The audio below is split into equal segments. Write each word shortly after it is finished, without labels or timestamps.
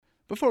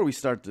Before we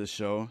start this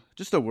show,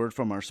 just a word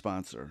from our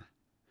sponsor,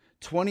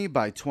 20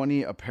 by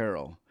 20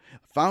 Apparel.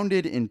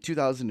 Founded in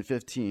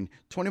 2015,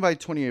 20 by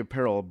 20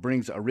 Apparel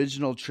brings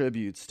original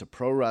tributes to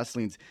pro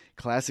wrestling's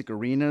classic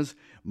arenas,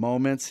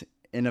 moments,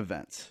 and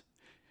events.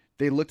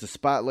 They look to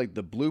spotlight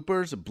the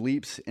bloopers,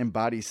 bleeps, and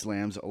body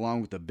slams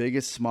along with the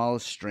biggest,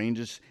 smallest,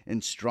 strangest,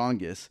 and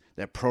strongest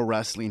that pro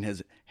wrestling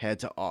has had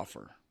to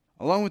offer.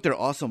 Along with their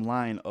awesome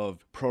line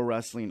of pro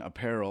wrestling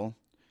apparel,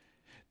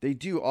 they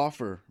do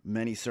offer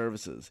many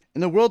services.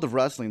 In the world of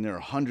wrestling, there are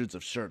hundreds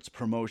of shirts,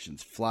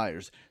 promotions,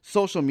 flyers,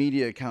 social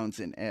media accounts,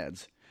 and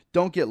ads.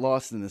 Don't get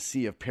lost in the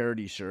sea of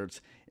parody shirts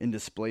and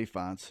display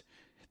fonts.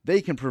 They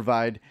can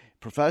provide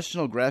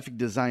professional graphic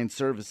design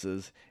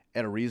services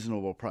at a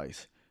reasonable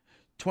price.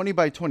 20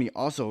 by 20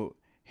 also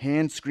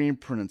hand screen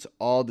prints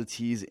all the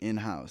tees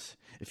in-house.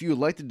 If you would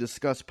like to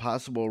discuss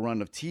possible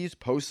run of tees,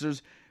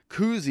 posters,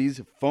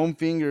 koozies, foam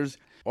fingers,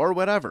 or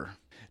whatever,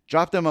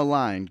 drop them a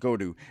line. Go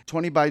to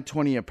 20 by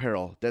 20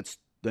 Apparel. That's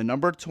the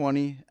number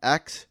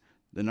 20x,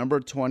 the number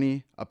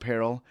 20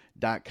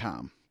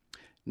 apparel.com.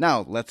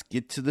 Now, let's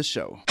get to the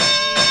show.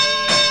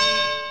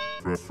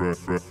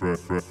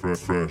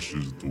 Fresh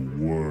is the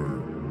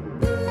word.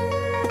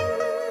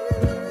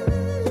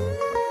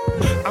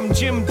 I'm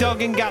Jim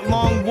Duggan, got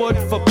long wood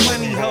for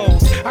plenty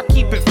hoes. I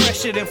keep it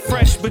fresher than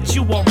fresh, but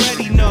you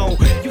already know.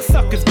 You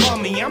suckers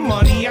bummy, I'm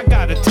money, I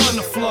got a ton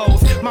of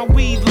flows. My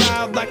weed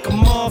loud like a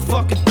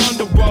motherfucking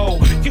thunder roll.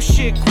 Your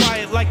shit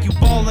quiet like you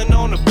ballin'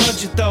 on a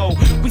budget though.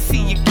 We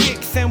see your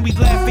kicks and we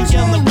laugh and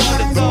yellin'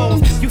 what are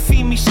those. You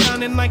see me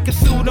shining like a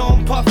suit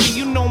on puffy.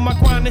 You know my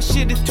grindin'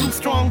 shit is too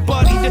strong,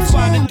 buddy. That's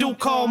why the dude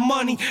call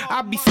money.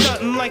 I be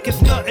stuntin' like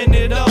it's nothing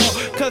at all.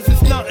 Cause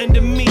it's nothing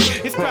to me,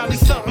 it's probably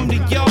something to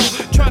y'all.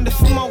 Trying to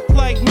smoke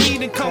like me,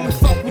 then come and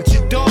fuck with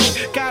your dog.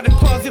 Got a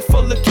closet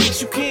full of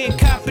kicks, you can't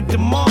cop it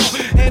tomorrow.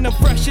 And I'm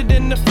fresher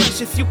than the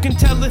freshest, you can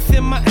tell it's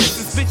in my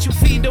essence. Bitch, you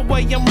see the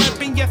way I'm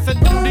rapping, yes I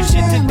do this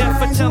shit to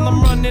death. I tell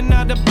I'm running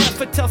out of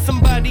breath, I tell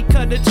somebody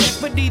cut a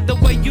check. But either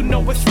way you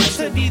know it's fresh,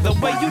 and either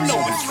way you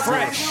know it's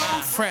fresh.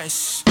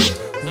 Fresh,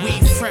 we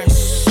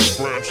fresh.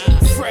 Fresh,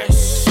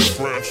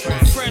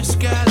 fresh,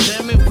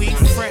 goddammit, we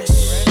fresh.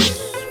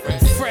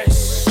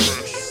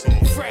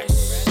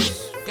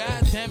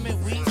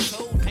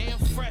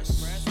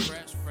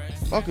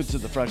 Welcome to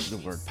the Fresh is the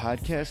Word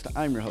podcast.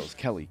 I'm your host,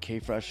 Kelly K.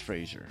 Fresh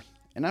Frazier.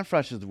 And on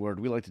Fresh is the Word,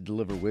 we like to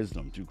deliver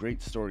wisdom through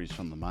great stories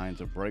from the minds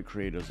of bright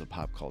creators of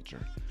pop culture.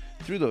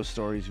 Through those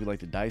stories, we like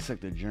to dissect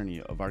the journey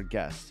of our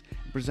guests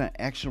and present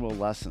actionable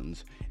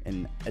lessons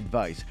and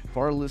advice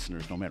for our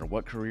listeners, no matter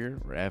what career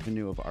or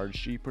avenue of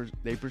artistry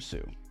they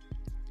pursue.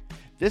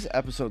 This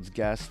episode's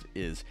guest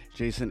is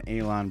Jason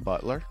Alon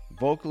Butler,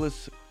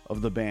 vocalist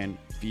of the band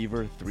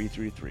Fever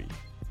 333.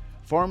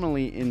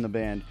 Formerly in the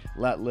band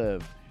Let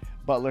Live,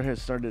 Butler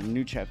has started a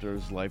new chapter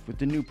of his life with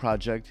the new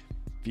project,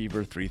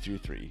 Fever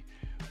 333,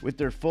 with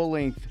their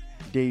full-length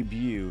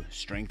debut,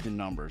 Strength in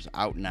Numbers,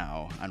 out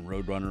now on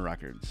Roadrunner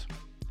Records.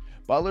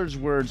 Butler's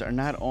words are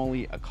not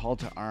only a call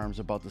to arms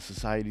about the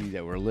society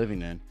that we're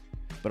living in,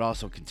 but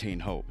also contain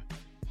hope.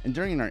 And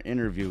during our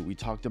interview, we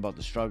talked about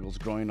the struggles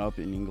growing up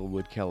in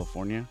Inglewood,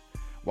 California,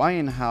 why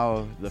and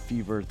how the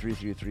Fever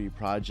 333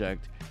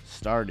 project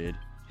started,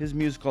 his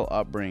musical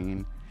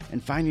upbringing,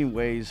 and finding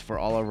ways for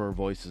all of our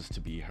voices to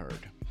be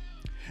heard.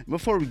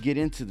 Before we get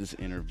into this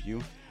interview,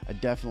 I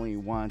definitely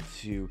want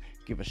to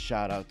give a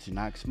shout out to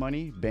Knox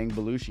Money, Bang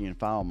Belushi, and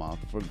Foulmouth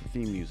for the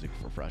theme music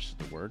for Fresh is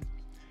the Word.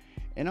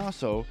 And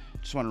also,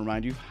 just want to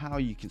remind you how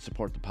you can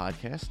support the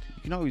podcast.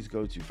 You can always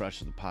go to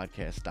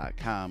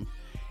freshofthepodcast.com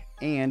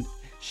and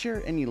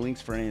share any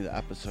links for any of the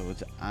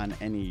episodes on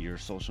any of your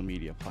social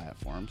media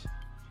platforms.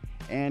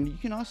 And you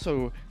can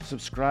also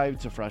subscribe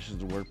to Fresh is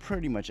the Word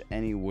pretty much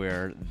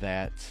anywhere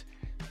that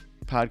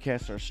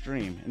podcasts are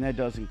streamed, and that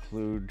does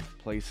include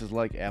places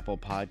like Apple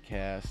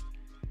Podcast,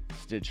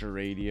 Stitcher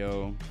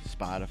Radio,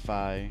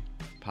 Spotify,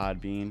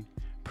 Podbean,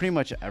 pretty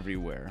much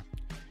everywhere.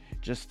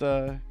 Just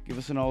give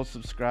us an old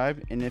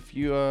subscribe, and if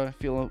you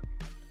feel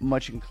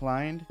much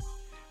inclined,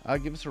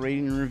 give us a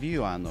rating and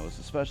review on those,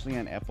 especially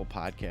on Apple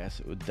Podcasts.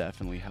 It would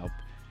definitely help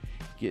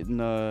getting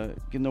the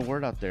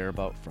word out there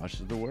about Fresh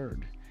is the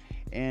Word.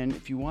 And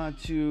if you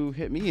want to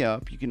hit me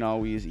up, you can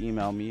always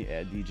email me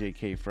at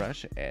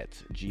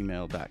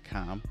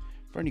djkfresh@gmail.com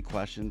for any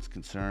questions,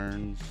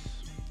 concerns,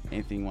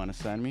 anything you want to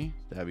send me.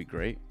 That'd be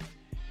great.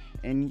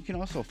 And you can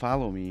also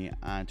follow me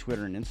on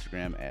Twitter and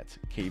Instagram at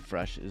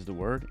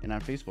kfreshisthe_word, and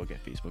on Facebook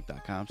at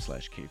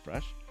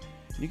facebook.com/kfresh.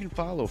 You can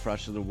follow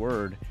Fresh is the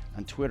Word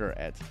on Twitter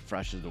at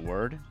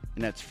freshisthe_word,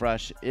 and that's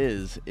fresh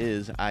is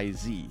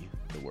I-Z,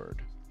 the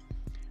word.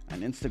 On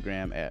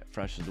Instagram at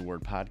Fresh is the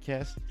Word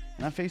Podcast,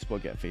 and on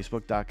Facebook at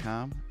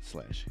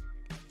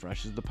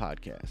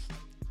facebook.com/freshistthepodcast.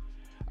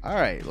 All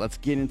right, let's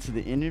get into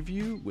the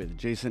interview with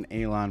Jason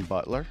Alon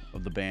Butler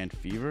of the band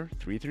Fever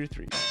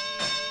 333.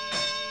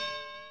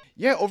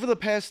 Yeah, over the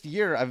past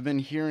year, I've been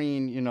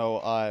hearing,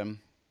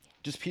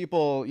 just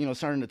people,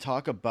 starting to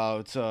talk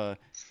about your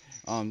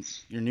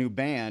new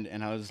band,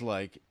 and I was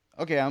like,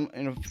 okay,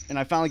 and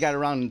I finally got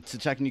around to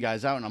checking you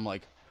guys out, and I'm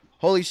like,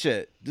 Holy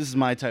shit, this is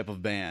my type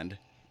of band.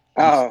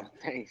 Oh,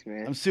 thanks,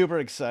 man. I'm super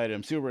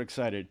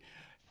excited.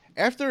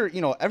 After,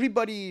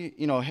 everybody,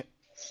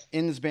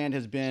 in this band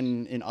has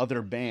been in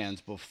other bands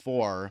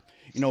before,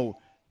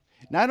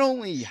 not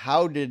only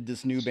how did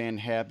this new band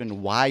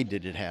happen, why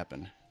did it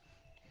happen?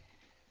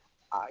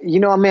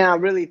 Man, I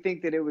really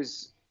think that it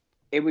was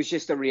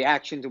just a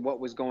reaction to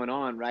what was going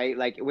on, right?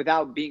 Like,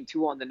 without being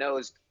too on the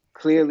nose,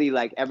 clearly,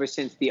 like, ever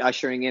since the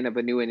ushering in of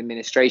a new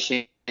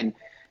administration,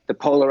 the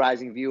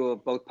polarizing view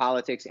of both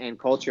politics and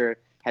culture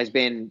has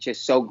been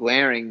just so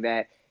glaring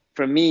that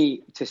for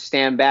me to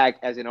stand back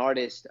as an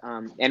artist,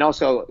 and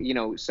also,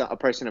 a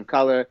person of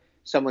color,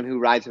 someone who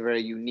rides a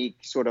very unique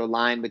sort of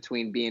line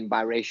between being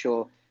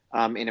biracial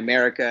in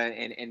America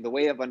and the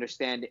way I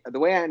understand and the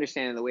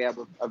way I've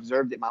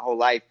observed it my whole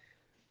life,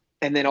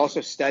 and then also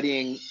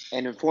studying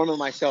and informing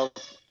myself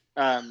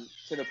to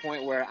the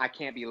point where I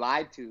can't be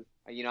lied to.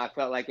 I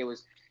felt like it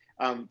was,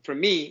 for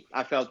me,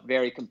 I felt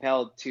very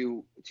compelled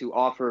to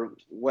offer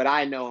what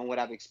I know and what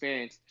I've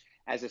experienced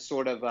as a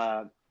sort of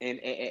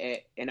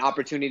an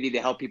opportunity to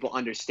help people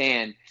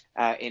understand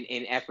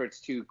in efforts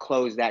to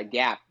close that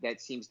gap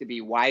that seems to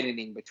be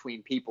widening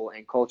between people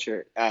and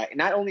culture,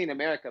 not only in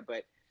America,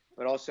 but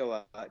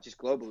also just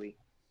globally.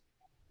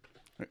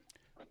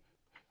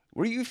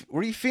 Were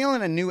you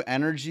feeling a new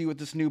energy with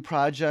this new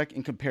project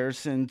in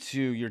comparison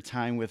to your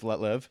time with Let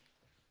Live?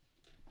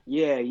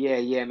 Yeah,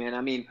 man.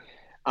 I mean,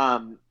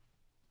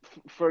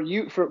 for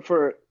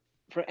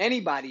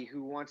anybody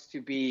who wants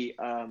to be,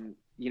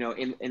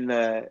 in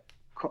the,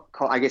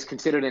 I guess,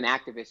 considered an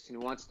activist, and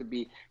who wants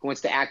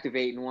to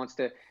activate and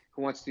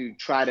who wants to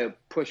try to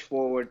push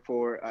forward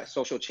for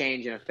social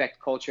change and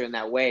affect culture in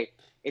that way,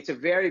 it's a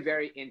very,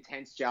 very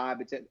intense job.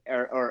 It's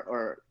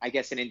or I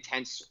guess an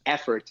intense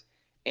effort.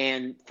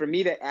 And for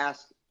me to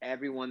ask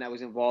everyone that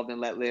was involved in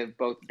Let Live,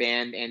 both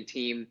band and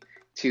team,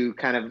 to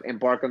kind of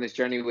embark on this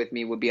journey with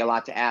me would be a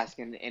lot to ask.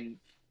 And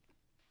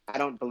I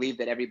don't believe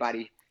that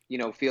everybody,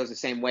 feels the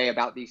same way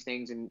about these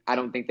things. And I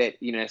don't think that,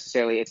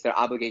 necessarily it's their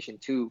obligation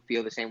to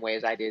feel the same way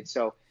as I did.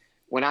 So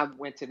when I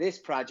went to this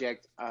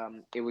project,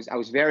 I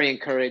was very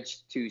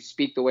encouraged to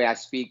speak the way I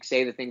speak,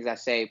 say the things I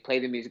say, play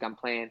the music I'm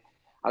playing.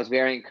 I was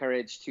very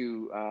encouraged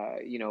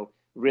to,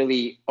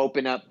 really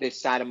open up this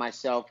side of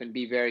myself and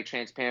be very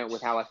transparent with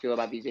how I feel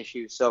about these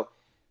issues. So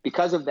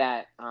because of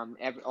that,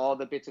 all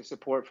the bits of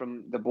support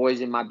from the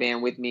boys in my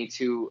band with me,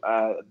 to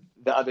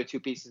the other two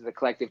pieces of the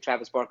collective,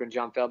 Travis Barker and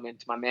John Feldman,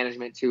 to my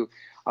management, to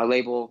our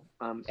label,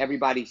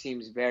 everybody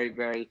seems very,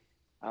 very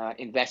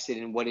invested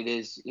in what it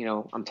is,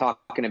 I'm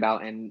talking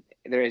about. And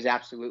there is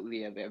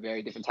absolutely a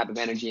very different type of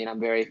energy, and I'm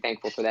very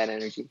thankful for that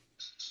energy.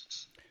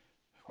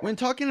 When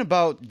talking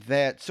about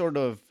that sort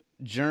of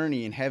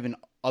journey and having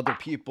other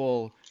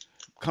people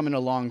coming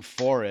along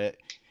for it,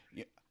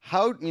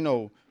 how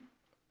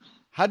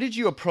did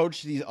you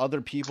approach these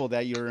other people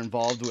that you're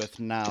involved with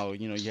now?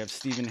 You have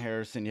Stephen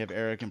Harrison, you have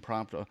Eric and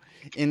Prompto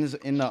in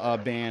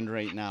the band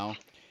right now.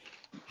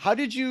 How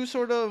did you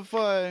sort of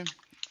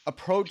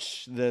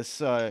approach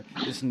this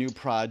new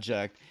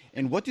project,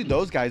 and what do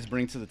those guys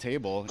bring to the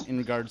table in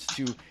regards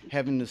to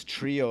having this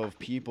trio of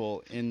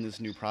people in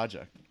this new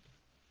project?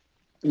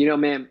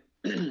 Man,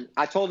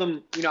 I told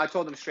them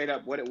straight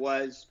up what it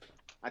was.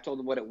 I told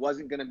them what it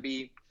wasn't going to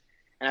be,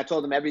 and I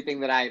told them everything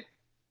that I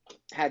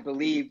had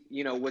believed,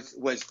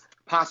 was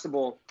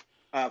possible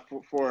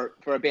for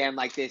a band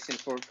like this, and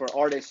for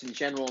artists in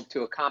general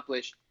to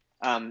accomplish,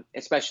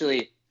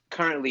 especially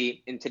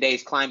currently in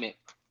today's climate.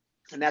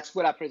 And that's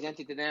what I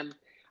presented to them.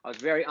 I was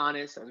very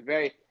honest. I was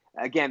very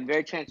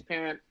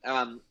transparent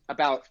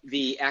about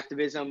the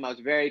activism. I was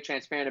very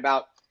transparent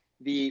about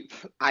the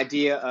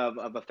idea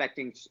of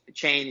affecting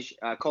change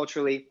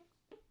culturally.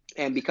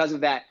 And because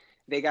of that,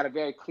 they got a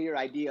very clear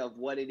idea of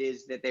what it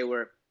is that they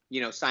were,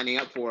 signing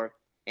up for.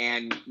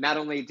 And not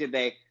only did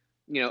they,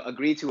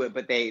 agree to it,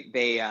 but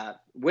they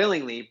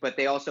willingly, but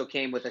they also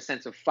came with a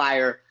sense of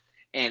fire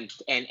and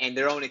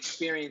their own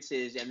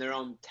experiences and their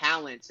own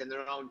talents and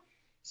their own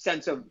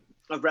sense of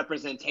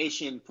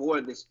representation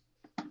for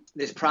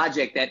this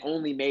project that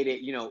only made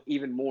it,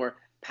 even more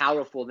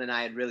powerful than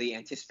I had really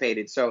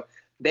anticipated. So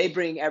they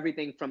bring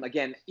everything from,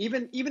 again,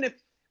 even if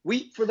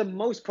we, for the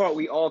most part,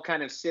 we all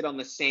kind of sit on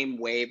the same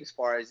wave as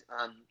far as,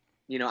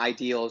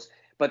 ideals,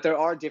 but there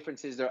are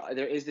differences.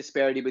 There is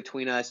disparity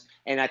between us.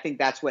 And I think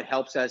that's what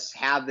helps us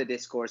have the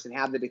discourse and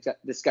have the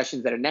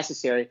discussions that are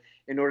necessary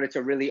in order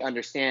to really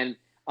understand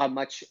a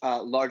much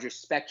larger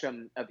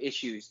spectrum of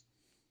issues.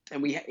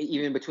 And we,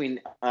 even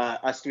between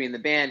us three in the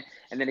band,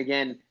 and then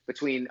again,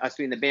 between us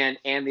three in the band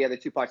and the other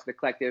two parts of the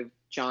collective,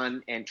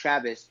 John and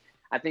Travis,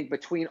 I think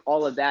between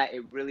all of that,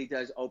 it really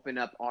does open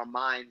up our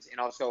minds and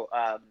also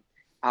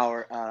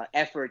our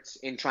efforts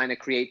in trying to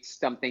create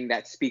something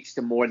that speaks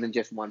to more than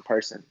just one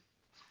person.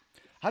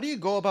 How do you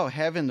go about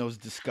having those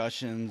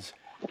discussions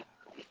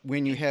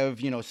when you have,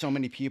 so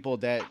many people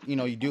that,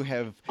 you do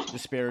have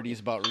disparities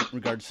about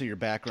regards to your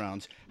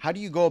backgrounds? How do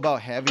you go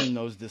about having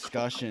those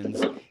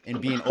discussions and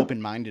being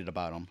open-minded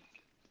about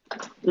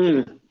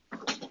them?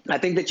 I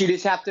think that you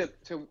just have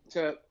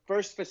to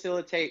first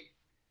facilitate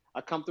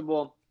a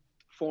comfortable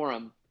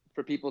forum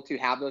for people to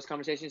have those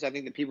conversations. I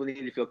think that people need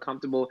to feel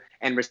comfortable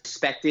and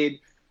respected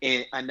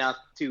enough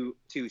to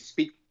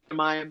speak their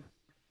mind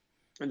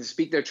and to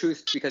speak their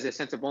truth, because there's a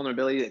sense of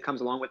vulnerability that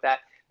comes along with that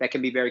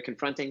can be very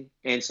confronting.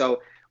 And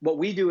so what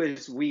we do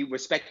is we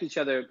respect each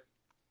other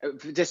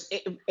just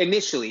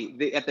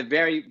initially. At the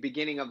very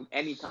beginning of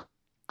any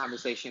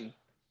conversation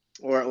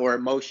or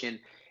emotion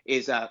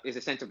is a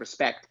sense of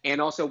respect.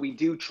 And also we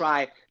do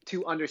try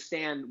to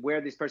understand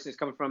where this person is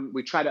coming from.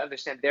 We try to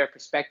understand their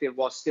perspective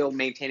while still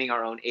maintaining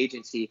our own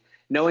agency,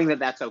 knowing that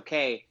that's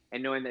okay,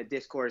 and knowing that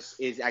discourse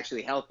is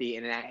actually healthy,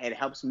 and it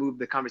helps move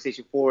the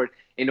conversation forward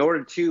in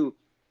order to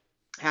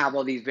have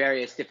all these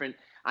various different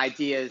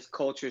ideas,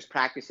 cultures,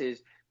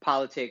 practices,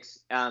 politics,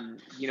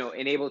 you know,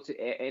 and able to,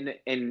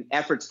 in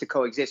efforts to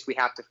coexist, we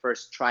have to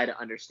first try to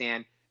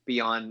understand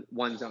beyond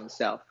one's own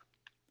self.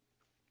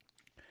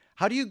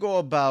 How do you go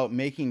about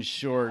making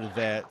sure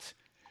that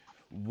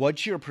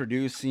what you're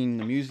producing,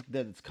 the music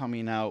that's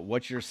coming out,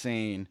 what you're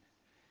saying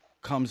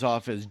comes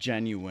off as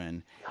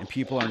genuine and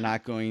people are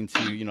not going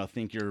to, you know,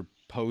 think you're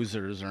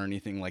posers or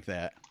anything like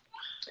that?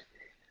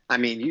 I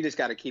mean, you just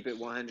got to keep it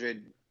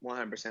 100%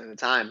 of the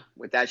time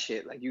with that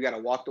shit. Like, you got to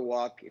walk the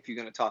walk if you're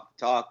going to talk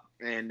the talk.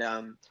 And,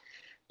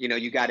 you know,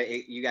 you got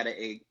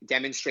to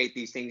demonstrate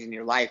these things in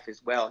your life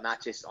as well,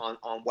 not just on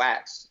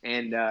wax.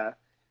 And,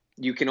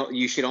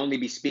 you should only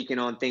be speaking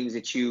on things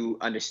that you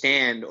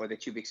understand or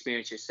that you've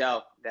experienced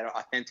yourself, that are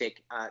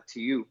authentic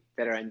to you,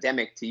 that are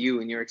endemic to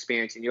you and your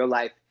experience in your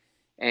life.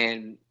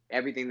 And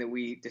everything that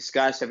we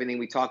discuss, everything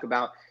we talk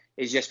about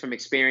is just from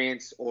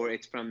experience, or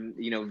it's from,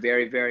 you know,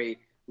 very, very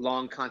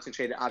long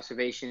concentrated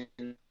observations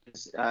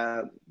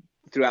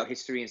throughout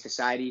history and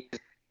society.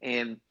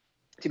 And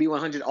to be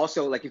 100,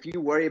 also, like, if you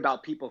worry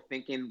about people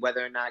thinking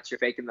whether or not you're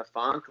faking the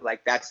funk,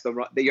 like, that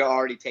you're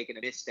already taking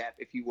a misstep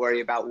if you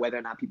worry about whether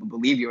or not people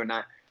believe you or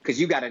not,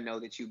 because you got to know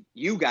that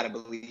you got to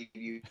believe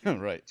you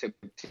right to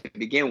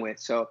begin with.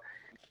 So,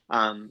 you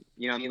know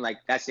what I mean? Like,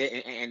 that's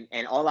it.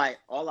 And all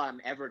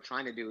I'm ever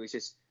trying to do is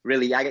just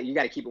really, you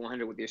got to keep it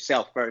 100 with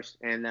yourself first.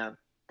 And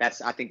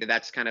I think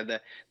that's kind of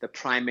the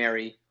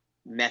primary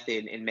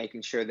method in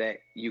making sure that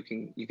you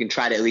can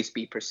try to at least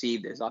be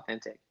perceived as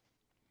authentic.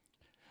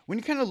 When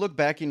you kind of look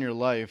back in your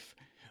life,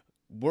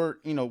 was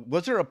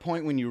there a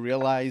point when you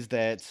realized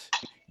that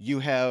you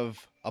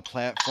have a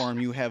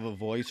platform, you have a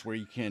voice where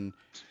you can,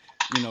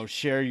 you know,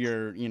 share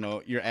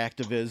your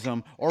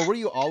activism, or were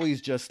you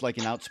always just like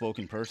an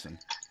outspoken person?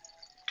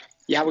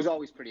 Yeah, I was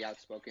always pretty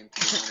outspoken,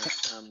 to be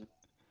honest.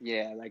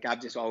 Yeah, like,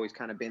 I've just always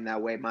kind of been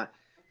that way.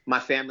 My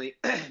family,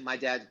 my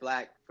dad's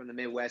black from the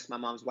Midwest, my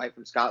mom's white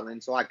from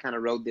Scotland, so I kind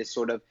of rode this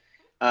sort of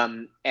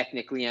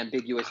ethnically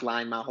ambiguous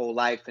line my whole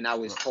life, and I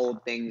was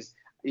told things,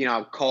 you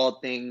know,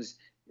 called things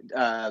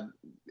that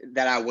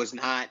I was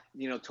not,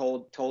 you know,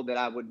 told that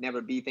I would never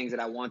be things that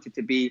I wanted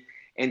to be,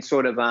 and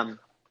sort of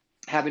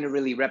having to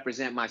really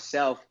represent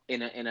myself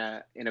in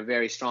a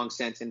very strong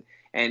sense,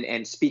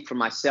 and speak for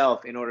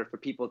myself in order for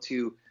people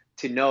to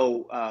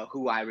know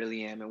who I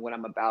really am and what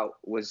I'm about,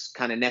 was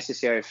kind of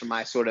necessary for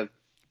my sort of,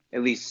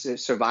 at least,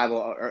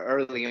 survival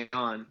early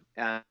on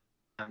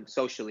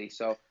socially.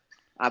 So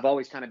I've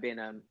always kind of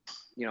been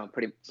you know,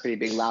 pretty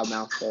big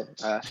loudmouth. So,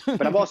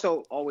 but I've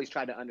also always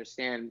tried to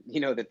understand,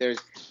 you know, that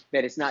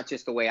it's not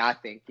just the way I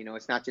think, you know,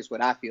 it's not just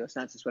what I feel, it's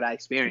not just what I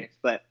experience,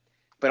 but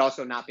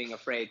also not being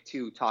afraid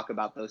to talk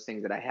about those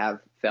things that I have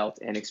felt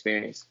and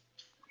experienced.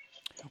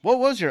 What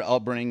was your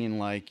upbringing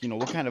like? You know,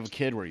 what kind of a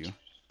kid were you?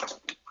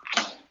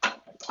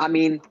 I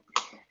mean,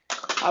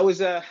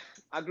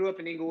 I grew up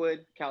in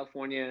Inglewood,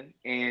 California,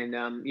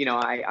 and you know,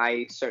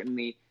 I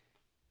certainly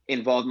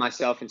involved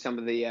myself in some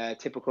of the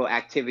typical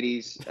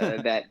activities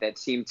that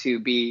seem to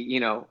be, you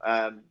know,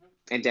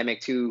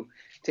 endemic to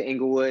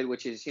Inglewood,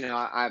 which is, you know,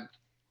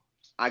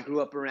 I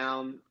grew up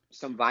around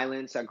some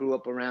violence. I grew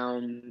up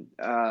around,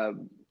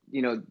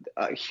 you know,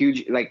 a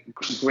huge, like,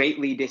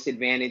 greatly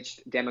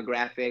disadvantaged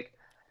demographic,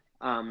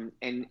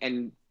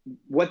 and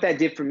what that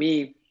did for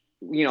me,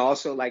 you know,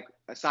 also, like,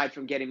 aside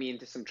from getting me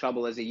into some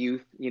trouble as a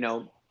youth, you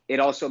know, it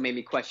also made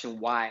me question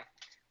why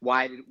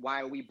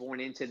are we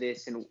born into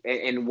this,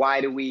 and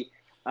why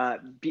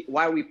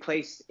are we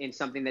placed in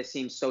something that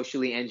seems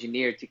socially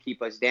engineered to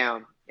keep us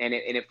down? And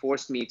it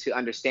forced me to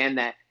understand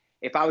that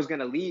if I was going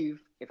to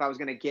leave, if I was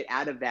going to get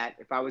out of that,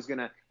 if I was going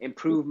to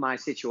improve my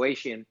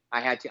situation,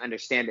 I had to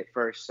understand it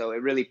first. So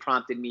it really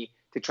prompted me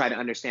to try to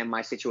understand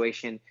my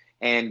situation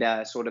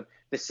and sort of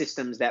the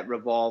systems that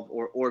revolve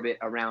or orbit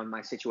around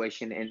my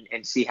situation,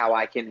 and see how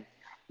I can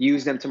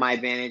use them to my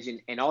advantage,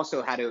 and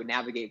also how to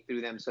navigate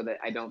through them so that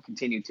I don't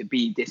continue to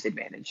be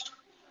disadvantaged.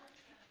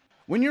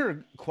 When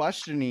you're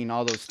questioning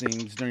all those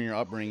things during your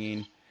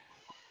upbringing,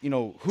 you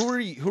know, who are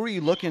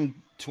you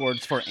looking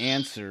towards for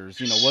answers?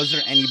 You know, was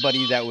there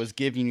anybody that was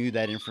giving you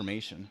that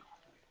information?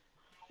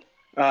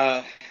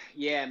 Yeah,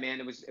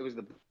 man, it was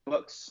the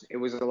books. It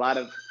was a lot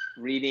of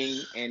reading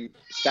and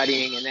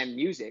studying, and then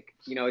music.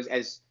 You know,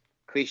 as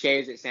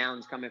cliche as it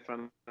sounds, coming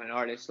from an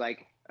artist,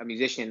 like a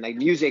musician, like,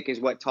 music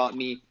is what taught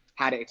me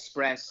how to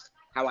express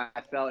how I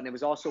felt, and it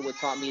was also what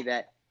taught me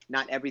that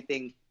not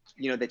everything,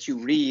 that you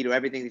read or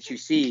everything that you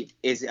see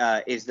is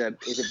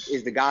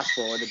the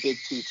gospel or the big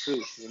T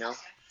truth.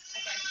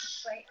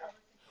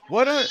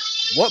 What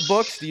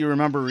books do you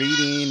remember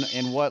reading,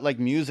 and what like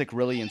music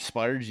really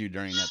inspired you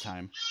during that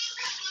time?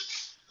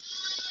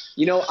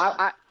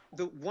 I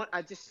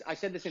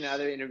said this in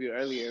another interview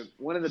earlier.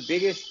 One of the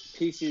biggest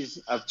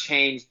pieces of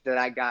change that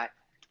I got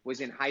was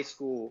in high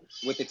school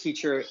with a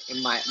teacher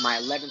in my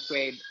 11th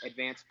grade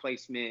advanced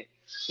placement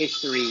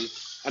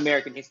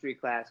American history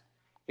class.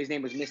 His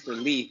name was Mr.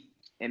 Leaf,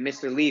 and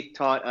Mr. Leaf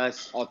taught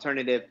us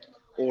alternative,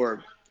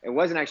 or it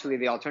wasn't actually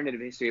the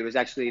alternative history. It was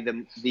actually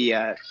the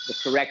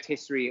correct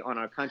history on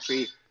our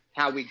country,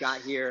 how we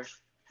got here,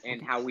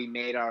 and how we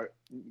made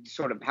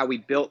how we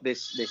built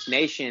this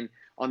nation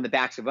on the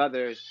backs of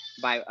others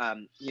by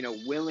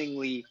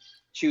willingly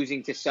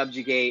choosing to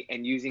subjugate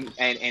and using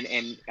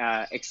and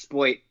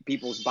exploit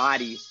people's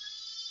bodies,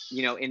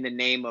 in the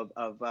name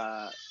of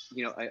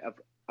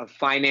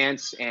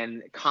finance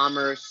and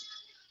commerce,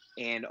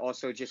 and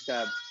also just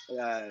to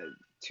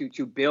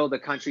build a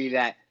country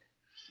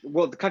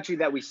the country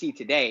that we see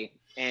today.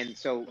 And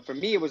so for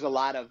me, it was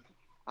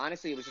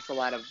just a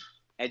lot of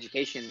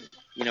education,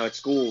 at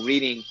school,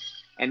 reading.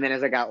 And then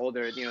as I got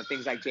older,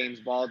 things like James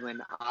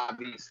Baldwin,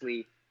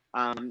 obviously,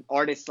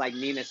 artists like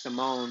Nina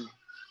Simone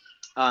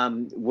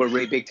were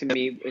really big to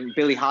me, and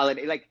Billie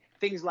Holiday, like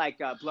things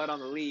like Blood on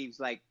the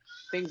Leaves, like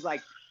things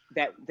like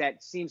that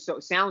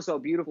sound so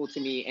beautiful to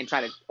me, and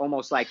try to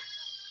almost like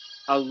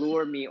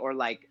allure me or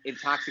like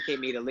intoxicate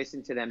me to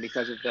listen to them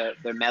because of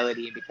their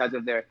melody and because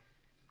of their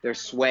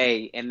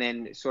sway, and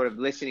then sort of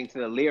listening to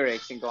the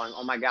lyrics and going,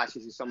 oh my gosh,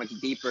 this is so much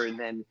deeper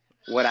than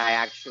what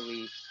I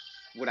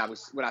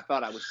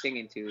thought I was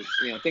singing to,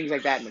 things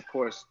like that. And of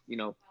course,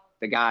 the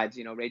gods,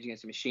 Rage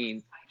Against the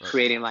Machine,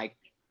 creating like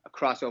a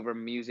crossover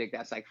music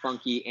that's like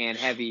funky and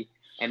heavy,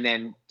 and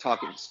then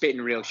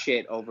spitting real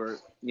shit over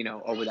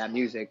that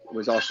music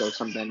was also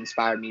something that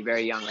inspired me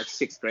very young, like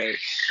 6th grade.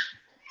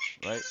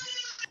 Right.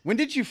 When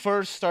did you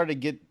first start to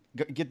get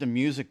the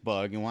music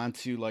bug and want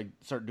to like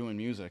start doing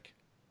music?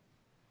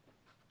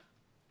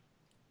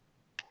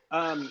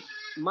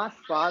 My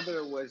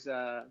father was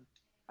a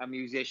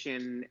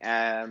musician.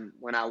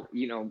 When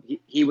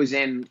he was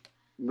in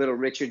Little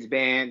Richard's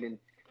band, and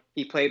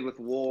he played with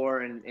War,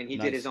 and he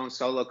Nice. did his own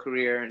solo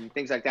career and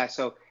things like that.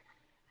 So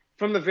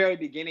from the very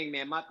beginning,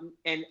 man,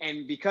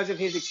 and because of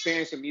his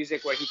experience with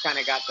music, where he kind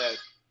of got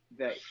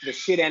the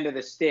shit end of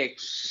the stick,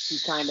 he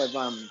kind of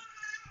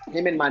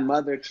him and my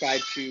mother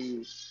tried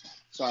to.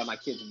 Sorry, my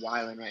kid's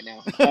wilding right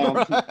now.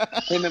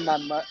 Him and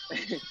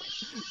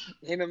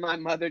my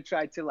mother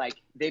tried to, like,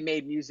 they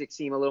made music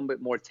seem a little bit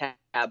more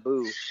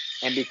taboo,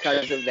 and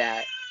because of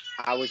that,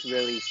 I was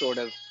really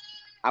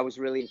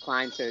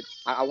inclined to.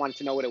 I wanted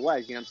to know what it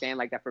was. You know what I'm saying?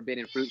 Like that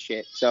forbidden fruit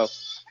shit. So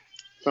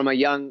from a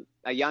young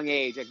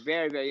age, like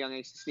very, very young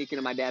age, sneak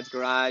into my dad's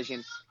garage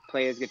and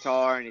play his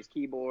guitar and his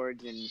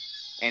keyboards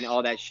and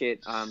all that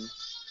shit.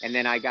 And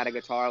then I got a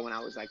guitar when I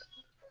was like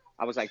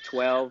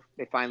 12.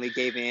 They finally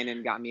gave in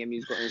and got me a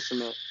musical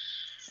instrument,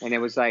 and it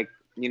was like,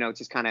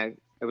 just kind of,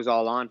 it was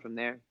all on from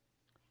there.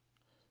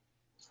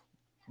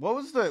 What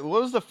was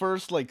the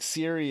first like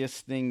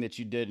serious thing that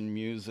you did in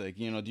music?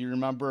 Do you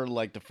remember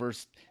like the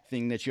first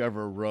thing that you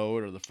ever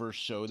wrote, or the first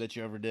show that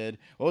you ever did?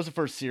 What was the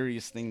first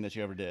serious thing that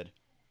you ever did?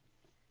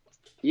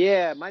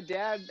 Yeah, my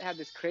dad had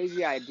this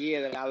crazy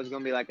idea that I was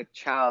gonna be like a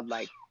child,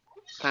 like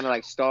kind of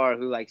like star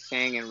who like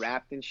sang and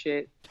rapped and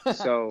shit.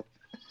 So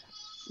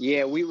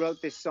yeah, we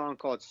wrote this song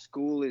called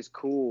 "School Is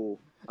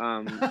Cool."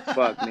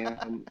 Fuck,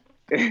 man.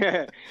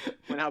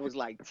 When I was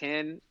like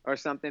 10 or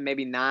something,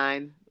 maybe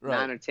 9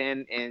 or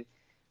 10, and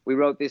we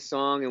wrote this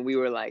song, and we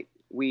were like,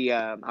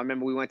 I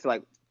remember we went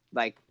to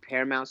like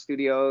Paramount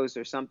Studios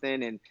or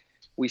something, and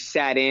we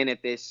sat in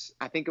at this,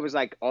 I think it was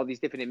like all these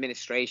different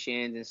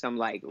administrations and some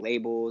like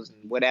labels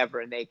and whatever,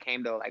 and they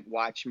came to like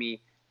watch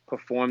me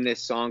perform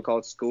this song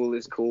called "School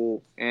Is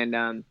Cool,"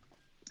 and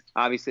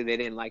obviously they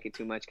didn't like it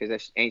too much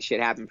because ain't shit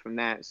happened from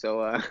that.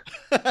 So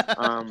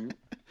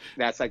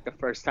that's like the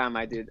first time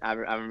I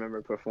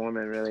remember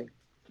performing, really.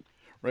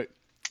 Right.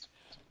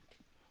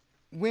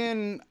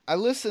 When I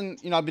listen,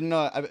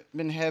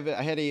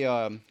 I had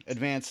a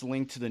advanced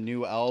link to the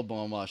new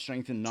album,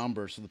 Strength in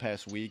Numbers, for the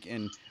past week,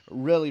 and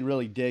really,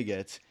 really dig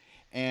it.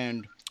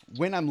 And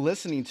when I'm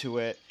listening to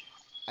it,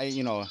 I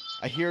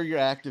hear your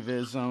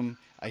activism,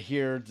 I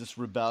hear this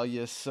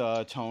rebellious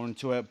tone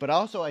to it, but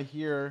also I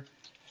hear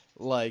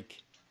like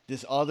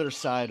this other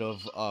side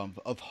of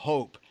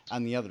hope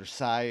on the other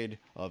side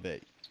of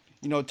it.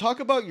 Talk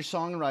about your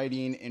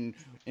songwriting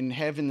and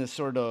having this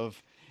sort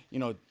of,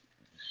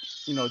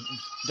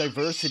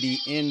 diversity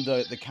in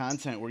the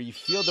content, where you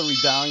feel the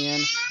rebellion,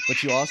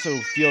 but you also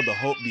feel the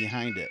hope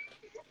behind it.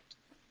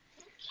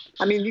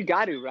 I mean, you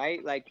got to,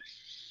 right? Like,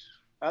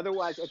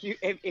 otherwise,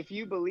 if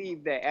you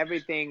believe that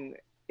everything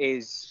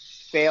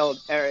is failed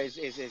or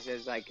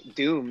is like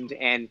doomed,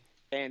 and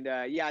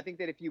yeah, I think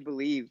that if you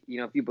believe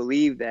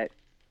that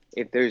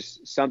if there's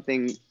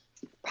something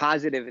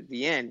positive at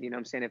the end. You know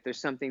what I'm saying? If there's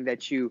something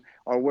that you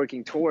are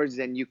working towards,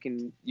 then you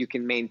can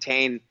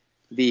maintain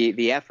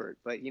the effort.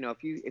 But, you know,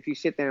 if you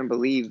sit there and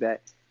believe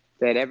that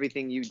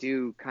everything you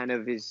do kind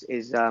of is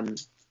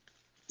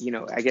you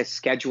know, I guess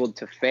scheduled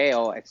to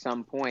fail at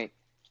some point,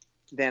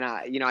 then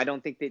I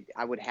don't think that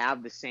I would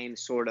have the same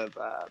sort of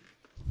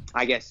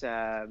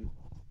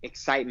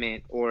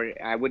excitement, or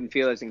I wouldn't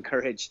feel as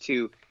encouraged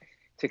to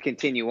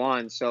continue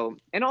on. So,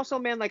 and also,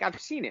 man, like, I've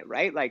seen it,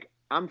 right? Like,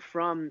 I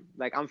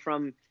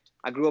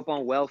grew up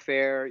on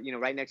welfare, you know,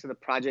 right next to the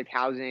project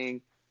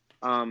housing.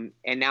 And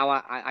now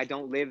I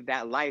don't live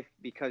that life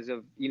because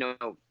of, you know,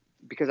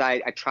 because I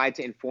tried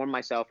to inform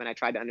myself, and I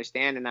tried to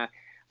understand, and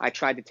I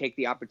tried to take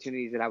the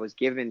opportunities that I was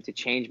given to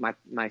change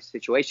my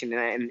situation.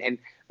 And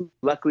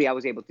luckily I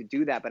was able to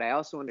do that. But I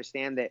also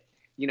understand that,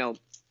 you know,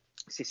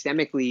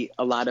 systemically,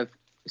 a lot of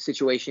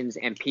situations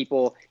and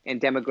people and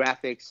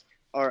demographics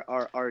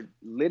are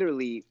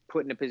literally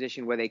put in a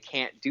position where they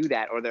can't do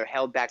that, or they're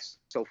held back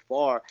so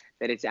far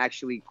that it's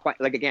actually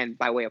quite, like, again,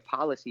 by way of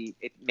policy,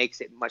 it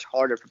makes it much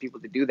harder for people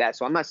to do that.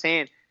 So I'm not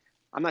saying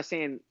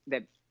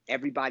that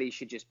everybody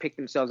should just pick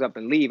themselves up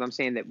and leave. I'm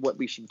saying that what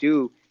we should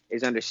do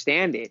is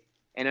understand it,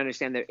 and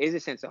understand there is a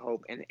sense of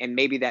hope, and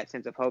maybe that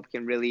sense of hope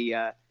can really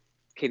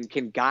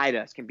can guide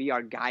us, can be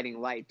our guiding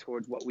light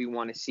towards what we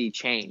want to see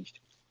changed.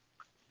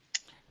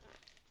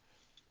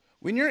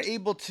 When you're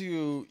able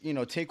to, you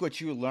know, take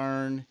what you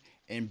learn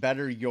and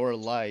better your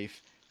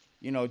life,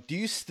 you know, do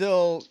you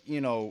still, you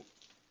know,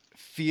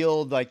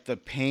 feel like the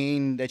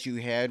pain that you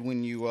had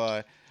when you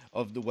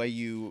of the way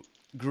you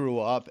grew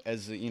up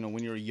as, you know,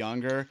 when you were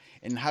younger,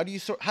 and how do you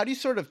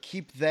sort of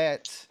keep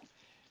that,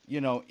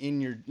 you know,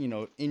 in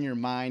your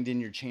mind,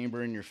 in your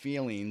chamber, in your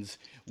feelings,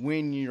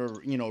 when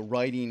you're, you know,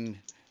 writing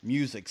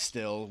music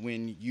still,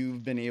 when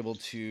you've been able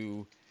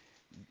to,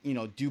 you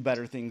know, do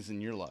better things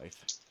in your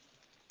life?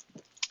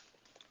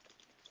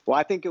 Well,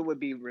 I think it would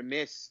be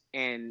remiss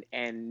and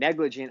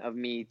negligent of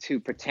me to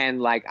pretend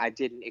like I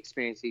didn't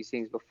experience these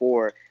things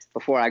before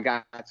I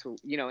got to,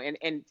 you know,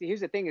 and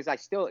here's the thing is I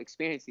still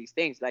experience these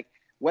things, like,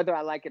 whether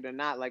I like it or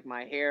not. Like,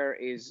 my hair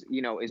is,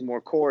 you know, is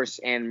more coarse,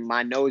 and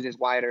my nose is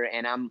wider,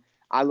 and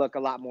I look a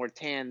lot more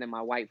tan than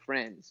my white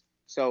friends.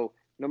 So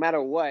no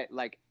matter what,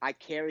 like, I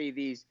carry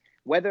these,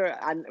 whether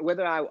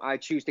I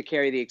choose to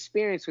carry the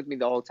experience with me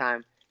the whole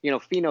time, you know,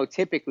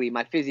 phenotypically,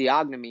 my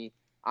physiognomy,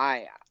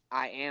 I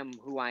am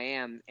who I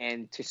am,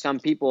 and to some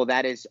people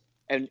that is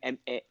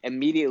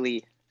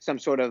immediately some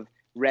sort of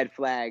red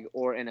flag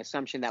or an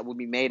assumption that will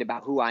be made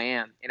about who I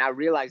am. And I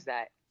realize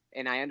that,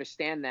 and I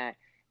understand that,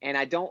 and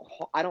I don't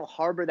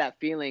harbor that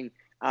feeling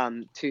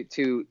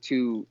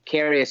to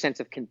carry a sense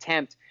of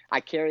contempt.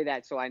 I carry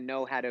that so I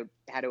know how to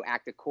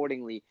act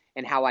accordingly,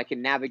 and how I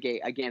can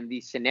navigate, again,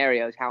 these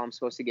scenarios, how I'm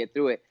supposed to get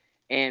through it.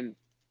 And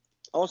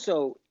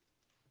also,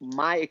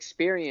 my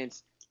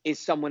experience is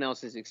someone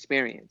else's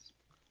experience.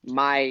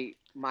 My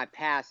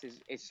past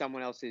is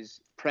someone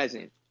else's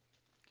present,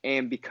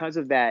 and because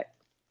of that,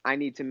 I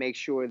need to make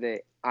sure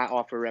that I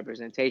offer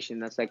representation.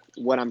 That's like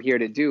what I'm here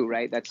to do,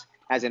 right? That's,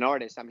 as an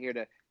artist, I'm here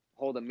to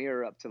hold a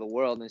mirror up to the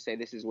world and say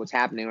this is what's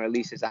happening, or at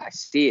least as I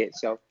see it.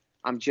 So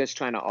I'm just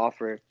trying to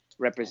offer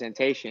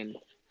representation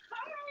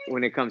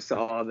when it comes to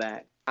all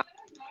that.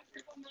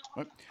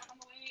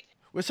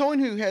 With someone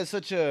who has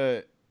such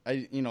a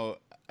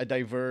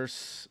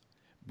diverse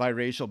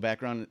biracial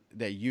background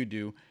that you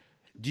do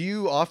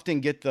you often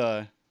get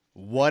the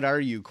 "what are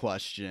you"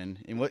 question,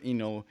 and what, you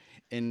know,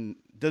 and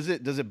does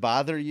it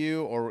bother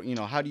you, or, you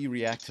know, how do you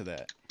react to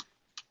that?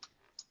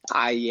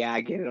 I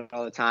get it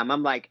all the time.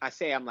 I'm like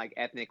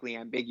ethnically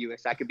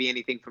ambiguous. I could be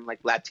anything from like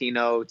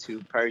Latino to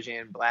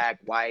Persian, black,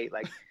 white.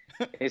 Like,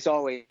 it's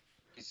always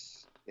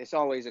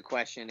a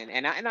question,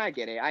 and I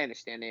get it. I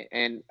understand it,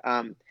 and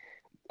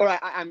or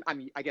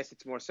I guess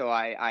it's more so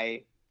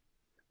I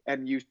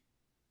am used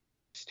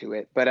to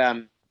it, but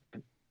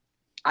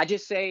I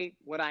just say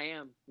what I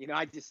am. You know,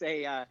 I just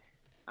say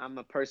I'm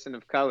a person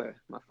of color.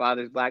 My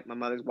father's black, my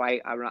mother's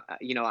white.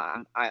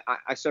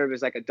 I serve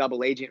as like a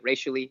double agent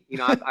racially. You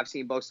know, I've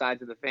seen both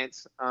sides of the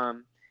fence.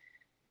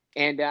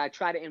 And I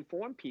try to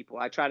inform people.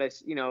 I try to,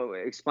 you know,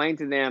 explain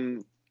to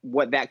them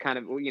what that kind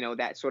of, you know,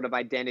 that sort of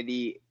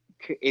identity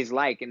is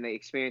like, and the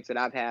experience that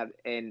I've had,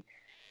 and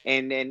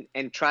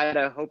try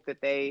to hope that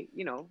they,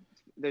 you know,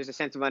 there's a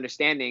sense of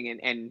understanding,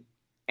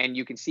 and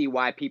you can see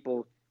why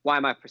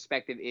my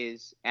perspective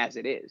is as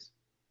it is.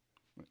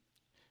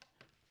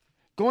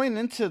 Going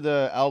into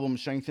the album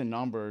Strength in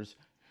Numbers,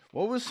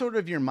 what was sort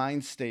of your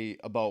mind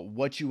state about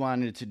what you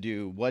wanted to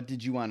do? What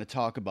did you want to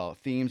talk about,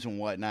 themes and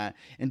whatnot?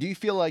 And do you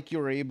feel like you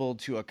were able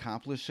to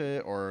accomplish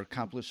it, or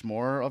accomplish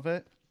more of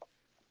it?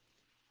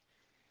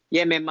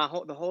 Yeah, man,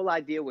 the whole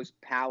idea was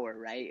power,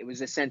 right? It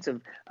was a sense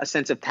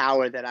of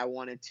power that I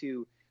wanted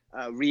to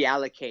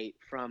reallocate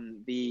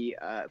from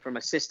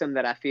a system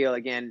that I feel,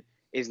 again,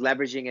 is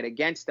leveraging it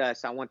against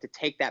us. I want to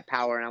take that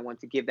power, and I want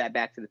to give that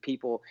back to the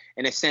people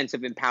in a sense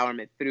of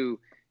empowerment through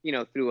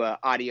a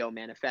audio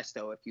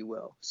manifesto, if you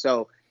will.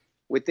 So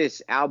with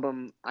this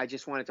album, I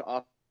just wanted to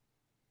offer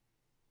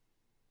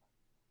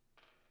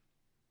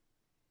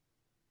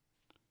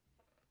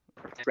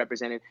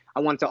represented. I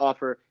wanted to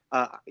offer,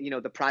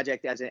 the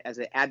project as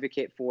an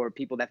advocate for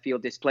people that feel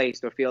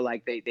displaced or feel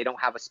like they don't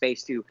have a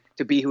space to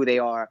be who they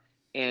are.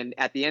 And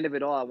at the end of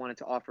it all, I wanted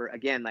to offer,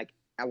 again, like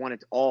I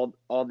wanted all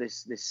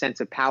this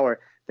sense of power,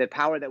 the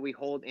power that we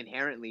hold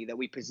inherently, that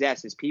we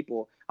possess as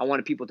people. I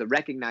wanted people to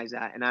recognize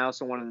that. And I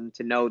also wanted them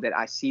to know that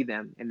I see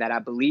them and that I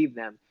believe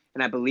them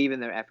and I believe in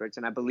their efforts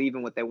and I believe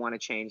in what they want to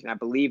change. And I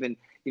believe in,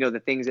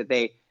 the things that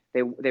they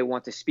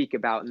want to speak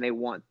about and they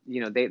want,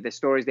 the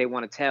stories they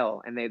want to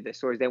tell and the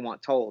stories they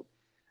want told.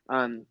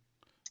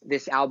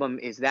 This album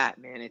is that,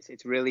 man.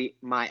 It's really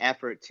my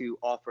effort to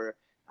offer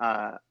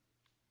a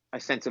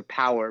sense of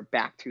power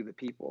back to the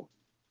people.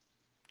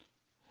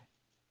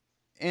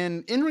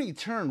 And in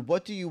return,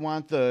 what do you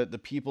want the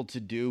people to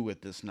do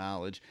with this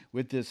knowledge,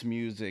 with this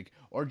music,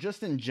 or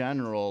just in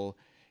general,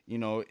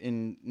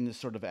 in this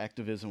sort of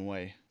activism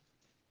way?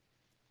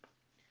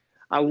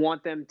 I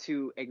want them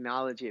to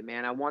acknowledge it,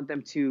 man. I want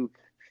them to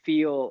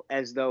feel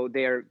as though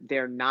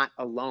they're not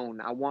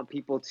alone. I want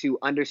people to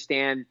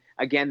understand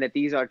again that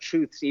these are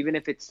truths, even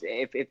if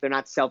they're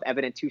not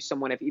self-evident to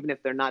someone, even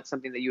if they're not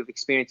something that you have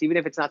experienced, even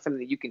if it's not something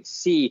that you can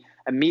see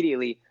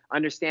immediately.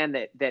 Understand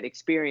that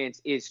experience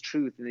is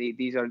truth, and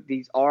these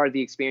are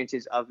the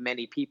experiences of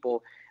many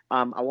people.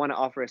 I want to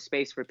offer a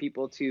space for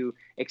people to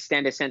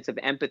extend a sense of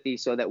empathy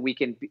so that we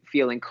can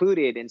feel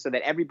included, and so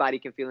that everybody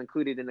can feel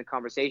included in the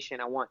conversation.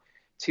 I want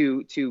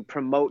to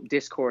promote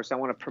discourse. I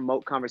want to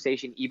promote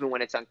conversation even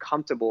when it's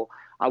uncomfortable.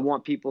 I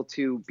want people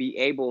to be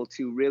able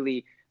to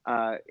really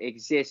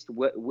exist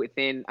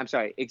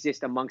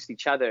amongst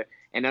each other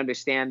and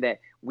understand that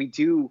we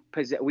do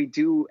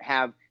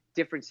have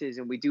differences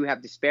and we do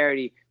have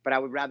disparity, but I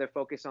would rather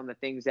focus on the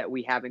things that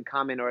we have in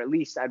common, or at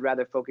least I'd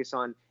rather focus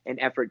on an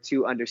effort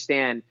to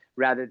understand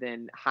rather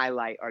than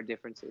highlight our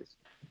differences.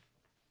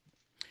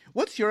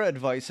 What's your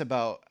advice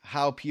about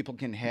how people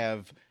can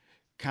have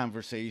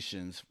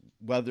conversations,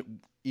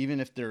 even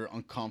if they're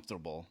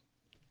uncomfortable?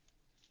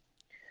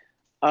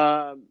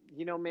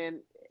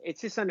 Man,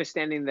 it's just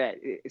understanding that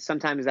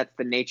sometimes that's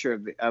the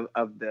nature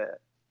of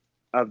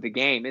the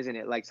game, isn't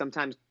it? Like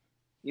sometimes,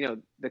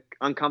 the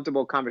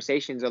uncomfortable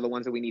conversations are the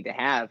ones that we need to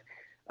have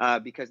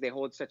because they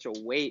hold such a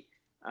weight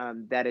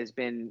that has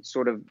been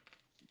sort of,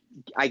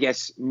 I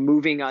guess,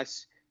 moving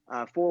us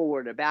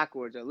forward or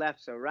backwards or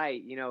left or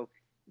right.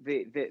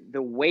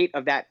 The weight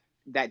of that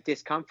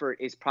discomfort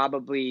is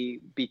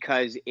probably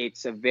because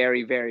it's a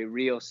very, very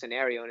real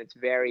scenario, and it's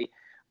very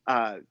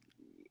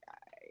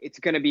it's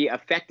going to be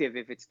effective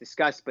if it's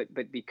discussed, but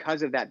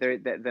because of that,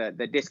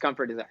 the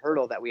discomfort is a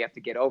hurdle that we have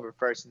to get over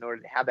first in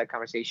order to have that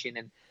conversation.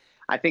 And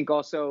I think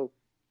also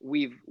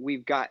we've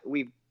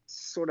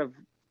sort of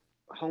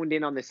honed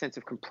in on the sense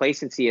of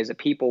complacency as a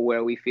people,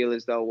 where we feel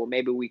as though, well,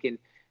 maybe we can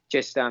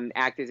just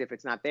act as if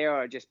it's not there,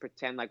 or just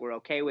pretend like we're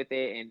okay with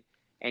it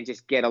and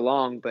just get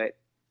along. But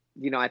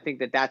I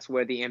think that's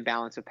where the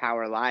imbalance of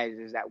power lies,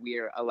 is that we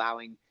are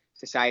allowing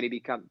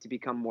society to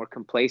become more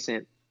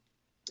complacent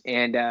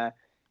and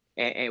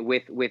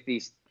with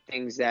these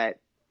things that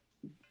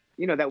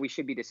that we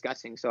should be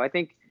discussing. So I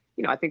think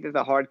that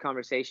the hard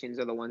conversations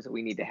are the ones that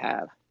we need to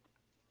have.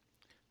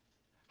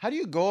 How do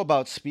you go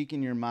about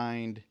speaking your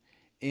mind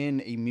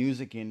in a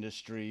music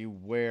industry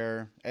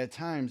where at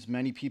times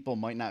many people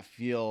might not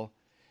feel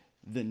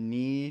the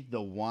need,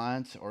 the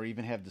want, or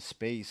even have the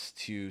space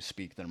to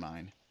speak their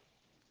mind?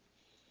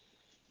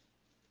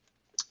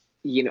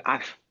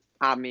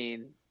 I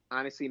mean,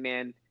 honestly,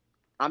 man,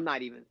 I'm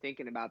not even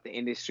thinking about the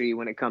industry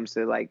when it comes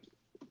to like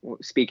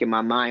speaking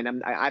my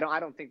mind. I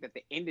don't think that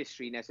the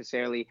industry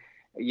necessarily,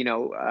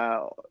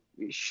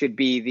 should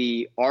be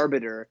the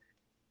arbiter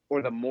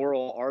or the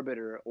moral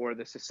arbiter or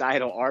the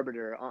societal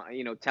arbiter,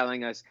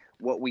 telling us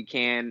what we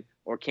can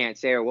or can't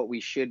say, or what we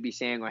should be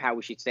saying, or how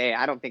we should say it.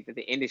 I don't think that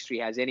the industry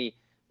has any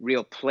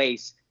real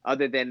place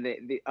other than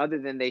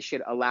they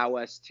should allow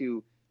us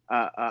to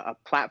a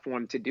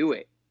platform to do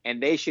it.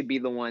 And they should be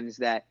the ones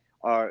that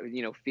are,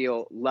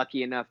 feel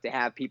lucky enough to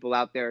have people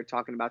out there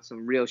talking about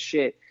some real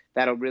shit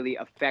that'll really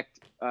affect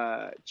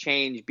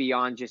change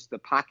beyond just the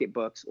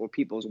pocketbooks or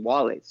people's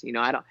wallets.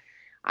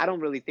 I don't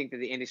really think that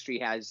the industry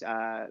has,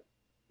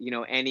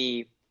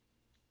 any,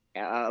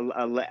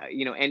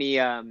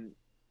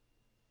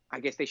 I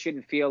guess they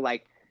shouldn't feel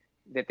like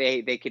that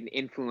they can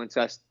influence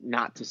us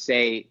not to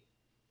speak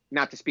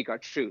our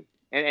truth.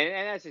 And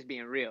that's just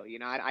being real.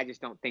 I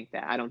just don't think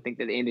that. I don't think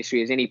that the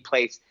industry has any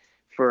place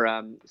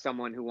for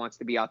someone who wants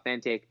to be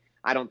authentic.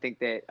 I don't think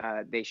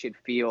that they should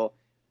feel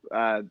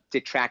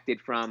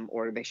detracted from,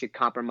 or they should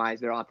compromise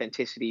their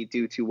authenticity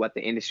due to what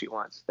the industry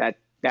wants. That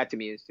to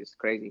me is just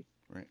crazy.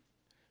 Right.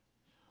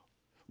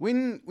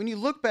 When you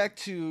look back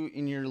to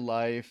in your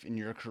life, in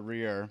your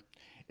career,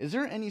 is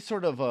there any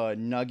sort of a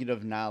nugget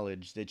of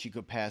knowledge that you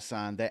could pass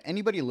on that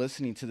anybody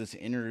listening to this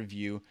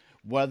interview,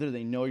 whether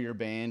they know your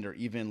band or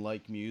even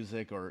like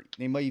music, or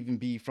they might even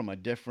be from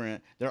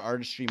their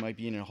artistry might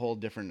be in a whole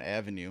different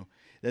avenue,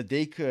 that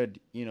they could,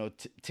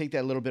 take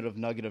that little bit of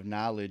nugget of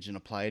knowledge and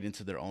apply it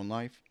into their own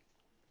life?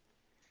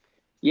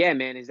 Yeah,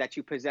 man, is that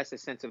you possess a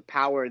sense of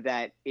power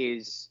that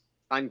is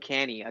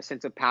uncanny, a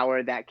sense of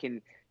power that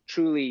can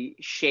truly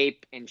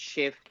shape and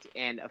shift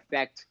and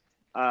affect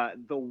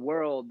the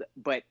world.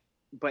 But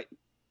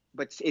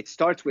it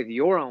starts with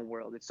your own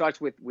world. It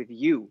starts with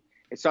you.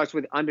 It starts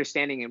with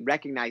understanding and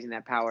recognizing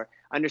that power,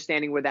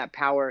 understanding where that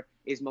power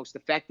is most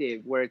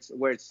effective, where it's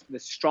the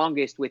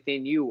strongest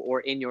within you or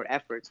in your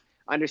efforts.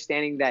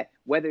 Understanding that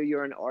whether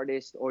you're an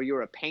artist or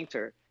you're a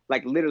painter,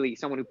 like literally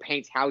someone who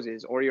paints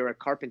houses, or you're a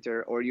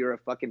carpenter, or you're a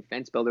fucking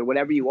fence builder,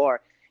 whatever you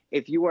are,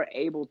 if you are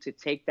able to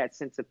take that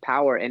sense of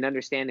power and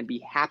understand and be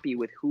happy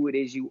with who it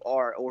is you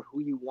are or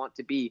who you want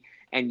to be,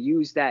 and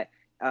use that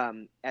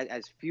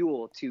as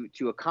fuel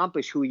to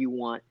accomplish who you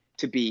want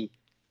to be,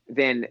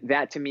 then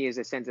that to me is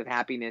a sense of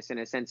happiness and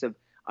a sense of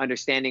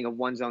understanding of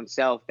one's own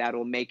self that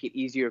will make it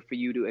easier for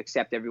you to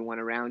accept everyone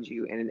around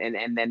you.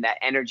 And then that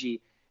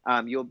energy,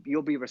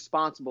 you'll be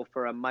responsible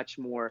for a much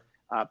more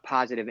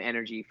positive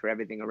energy for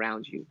everything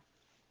around you.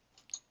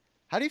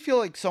 How do you feel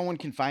like someone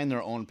can find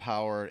their own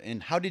power,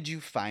 and how did you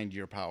find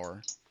your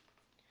power?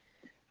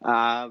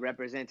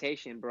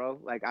 Representation, bro.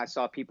 Like, I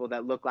saw people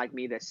that looked like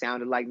me, that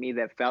sounded like me,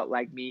 that felt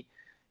like me.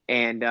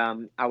 And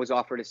I was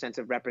offered a sense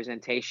of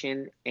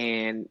representation,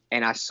 and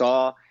I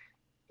saw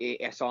in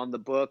the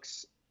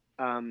books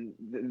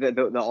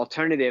the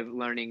alternative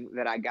learning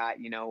that I got,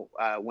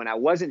 when I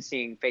wasn't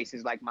seeing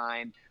faces like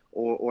mine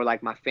or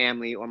like my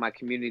family or my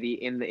community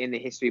in the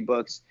history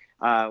books,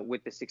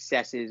 with the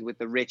successes, with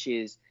the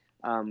riches,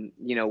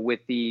 with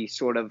the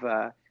sort of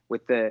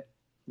with the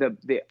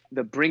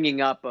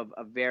bringing up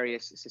of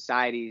various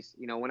societies.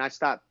 When I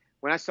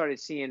started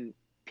seeing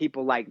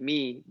people like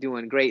me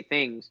doing great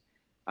things,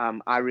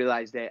 I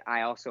realized that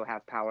I also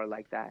have power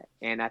like that.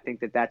 And I think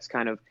that that's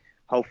kind of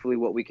hopefully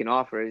what we can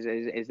offer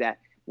is that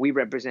we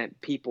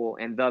represent people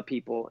and the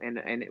people,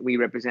 and we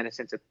represent a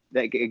sense of,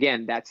 like,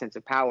 again, that sense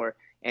of power,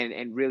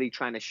 and really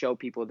trying to show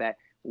people that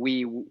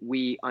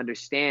we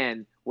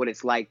understand what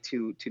it's like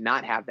to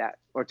not have that,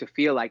 or to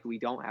feel like we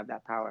don't have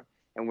that power.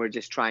 And we're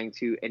just trying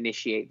to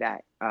initiate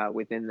that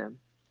within them.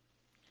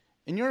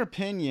 In your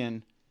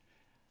opinion,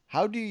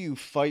 how do you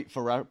fight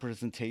for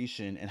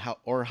representation, and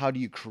how do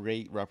you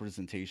create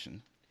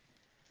representation?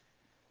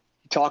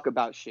 Talk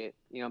about shit.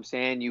 You know what I'm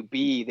saying? You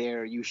be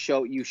there. You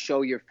show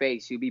your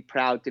face. You be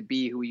proud to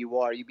be who you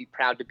are. You be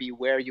proud to be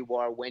where you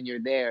are when you're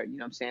there. You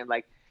know what I'm saying?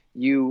 Like,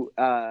 you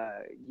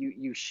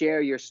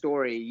share your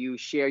story. You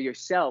share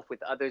yourself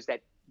with others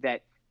that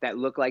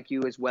look like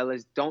you as well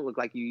as don't look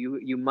like you.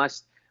 You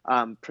must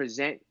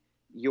present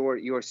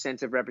your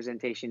sense of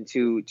representation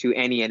to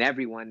any and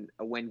everyone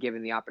when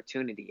given the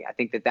opportunity. I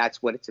think that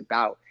that's what it's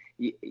about.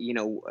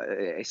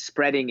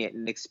 Spreading it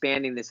and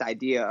expanding this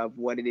idea of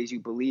what it is you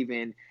believe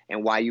in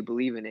and why you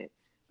believe in it.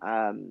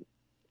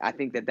 I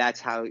think that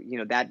that's how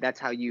that's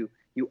how you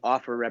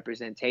offer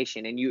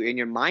representation, and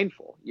you're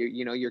mindful.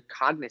 You're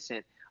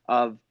cognizant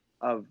of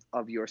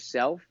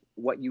yourself,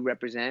 what you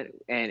represent,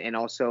 and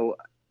also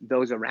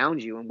those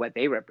around you and what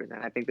they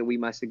represent. I think that we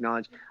must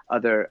acknowledge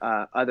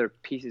other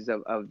pieces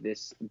of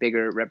this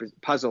bigger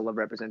puzzle of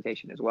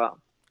representation as well.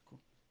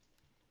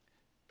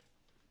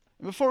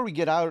 Before we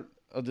get out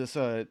of this,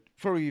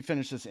 before we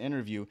finish this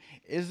interview,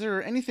 is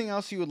there anything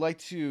else you would like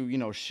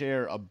to,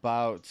 share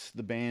about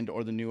the band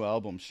or the new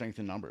album, Strength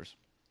in Numbers?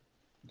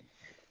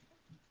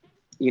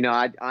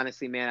 I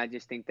honestly, man, I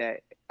just think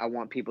that I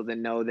want people to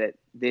know that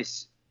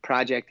this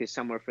project is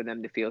somewhere for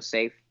them to feel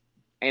safe.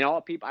 And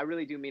all people, I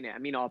really do mean it. I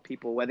mean all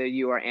people, whether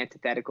you are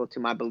antithetical to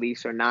my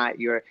beliefs or not,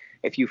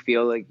 if you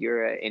feel like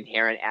you're an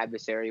inherent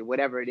adversary,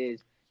 whatever it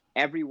is,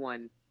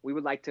 everyone, we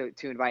would like to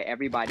invite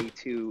everybody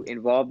to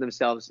involve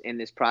themselves in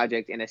this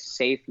project in a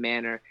safe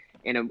manner,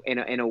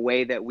 in a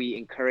way that we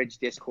encourage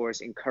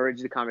discourse, encourage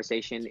the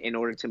conversation in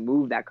order to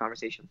move that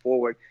conversation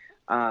forward.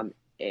 And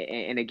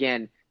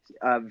again,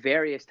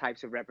 various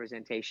types of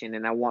representation.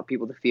 And I want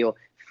people to feel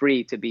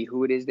free to be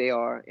who it is they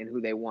are and who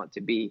they want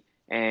to be.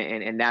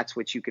 And that's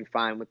what you can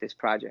find with this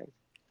project.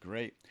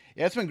 Great.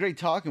 Yeah, it's been great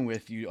talking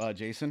with you,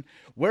 Jason.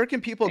 Where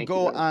can people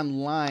go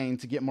online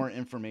to get more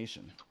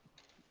information?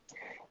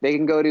 They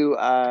can go to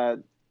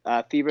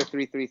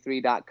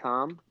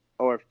fever333.com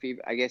or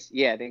Fever. I guess,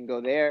 yeah, they can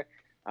go there.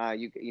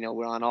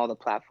 We're on all the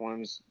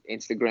platforms: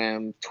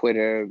 Instagram,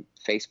 Twitter,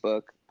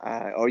 Facebook,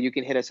 or you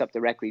can hit us up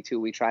directly too.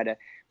 We try to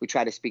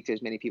speak to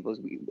as many people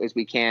as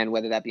we can,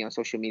 whether that be on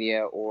social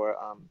media or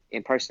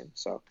in person.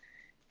 So.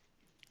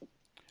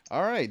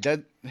 All right,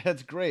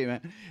 that's great,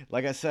 man.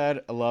 Like I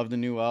said, I love the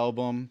new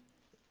album.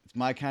 It's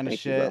my kind of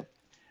shit. You,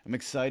 I'm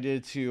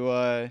excited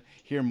to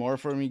hear more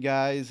from you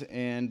guys,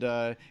 and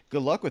good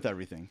luck with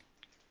everything.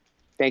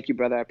 Thank you,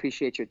 brother. I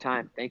appreciate your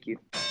time. Thank you.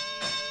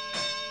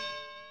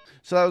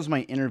 So that was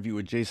my interview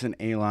with Jason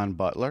Alon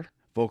Butler,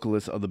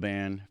 vocalist of the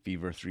band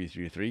Fever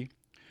 333.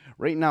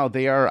 Right now,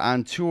 they are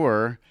on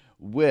tour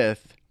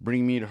with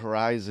Bring Me to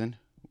Horizon,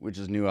 which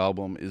his new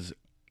album is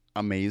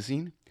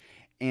amazing,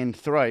 and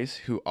Thrice,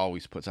 who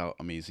always puts out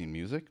amazing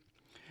music.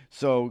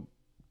 So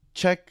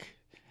check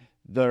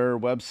their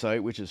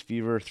website, which is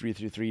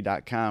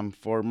fever333.com,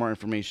 for more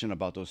information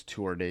about those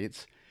tour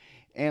dates.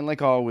 And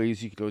like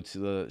always, you can go to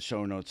the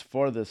show notes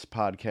for this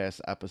podcast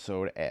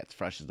episode at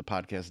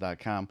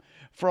freshasthepodcast.com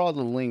for all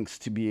the links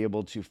to be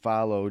able to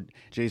follow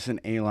Jason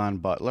Alon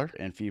Butler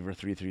and Fever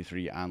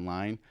 333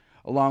 online,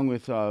 along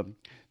with the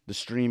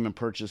stream and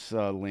purchase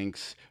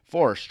links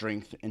for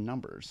Strength in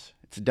Numbers.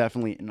 It's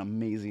definitely an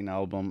amazing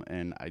album,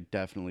 and I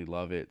definitely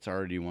love it. It's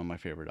already one of my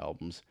favorite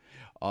albums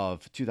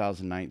of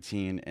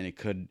 2019, and it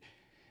could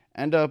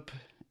end up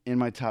in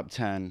my top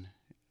 10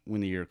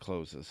 when the year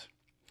closes.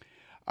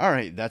 All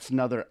right, that's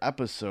another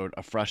episode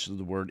of Fresh is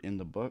the Word in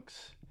the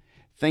books.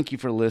 Thank you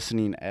for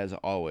listening as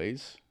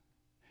always.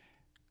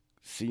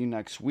 See you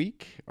next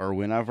week or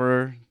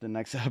whenever the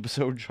next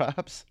episode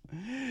drops.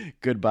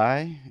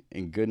 Goodbye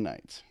and good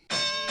night.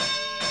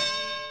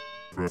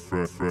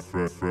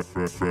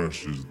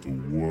 Fresh is the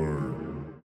word.